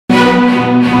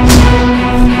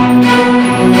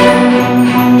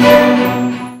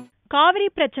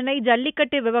பிரச்சனை,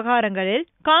 ஜல்லிக்கட்டு விவகாரங்களில்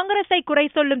காங்கிரஸை குறை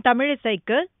சொல்லும்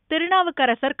தமிழிசைக்கு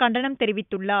திருநாவுக்கரசர் கண்டனம்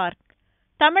தெரிவித்துள்ளார்.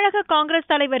 தமிழக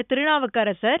காங்கிரஸ் தலைவர்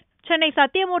திருநாவுக்கரசர் சென்னை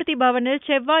சத்தியமூர்த்தி பவனில்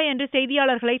செவ்வாயன்று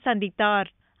செய்தியாளர்களை சந்தித்தார்.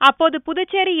 அப்போது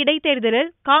புதுச்சேரி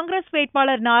இடைத்தேர்தலில் காங்கிரஸ்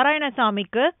வேட்பாளர்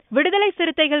நாராயணசாமிக்கு விடுதலை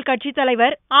சிறுத்தைகள் கட்சித்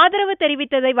தலைவர் ஆதரவு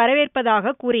தெரிவித்ததை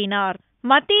வரவேற்பதாக கூறினார்.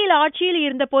 மத்தியில் ஆட்சியில்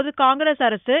இருந்தபோது காங்கிரஸ்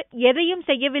அரசு எதையும்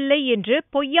செய்யவில்லை என்று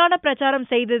பொய்யான பிரச்சாரம்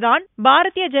செய்துதான்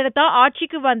பாரதிய ஜனதா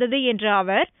ஆட்சிக்கு வந்தது என்ற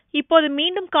அவர், இப்போது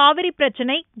மீண்டும் காவிரி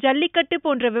பிரச்சனை, ஜல்லிக்கட்டு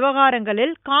போன்ற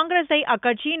விவகாரங்களில் காங்கிரஸை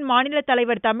அக்கட்சியின் மாநில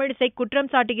தலைவர் தமிழிசை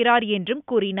குற்றம் சாட்டுகிறார் என்றும்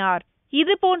கூறினார்.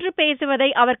 இதுபோன்று பேசுவதை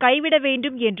அவர் கைவிட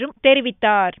வேண்டும் என்றும்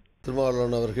தெரிவித்தார்.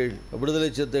 திருமாவளவன் அவர்கள் விடுதலை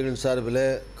சிறுத்தைகளின் சார்பில்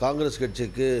காங்கிரஸ்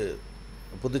கட்சிக்கு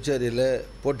புதுச்சேரியில்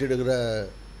போட்டியிடுகிற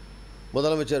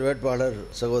முதலமைச்சர் வேட்பாளர்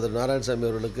சகோதரர் நாராயணசாமி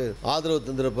அவர்களுக்கு ஆதரவு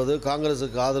தந்திருப்பது,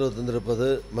 காங்கிரசுக்கு ஆதரவு தந்திருப்பது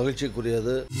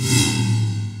மகிழ்ச்சிக்குரியது.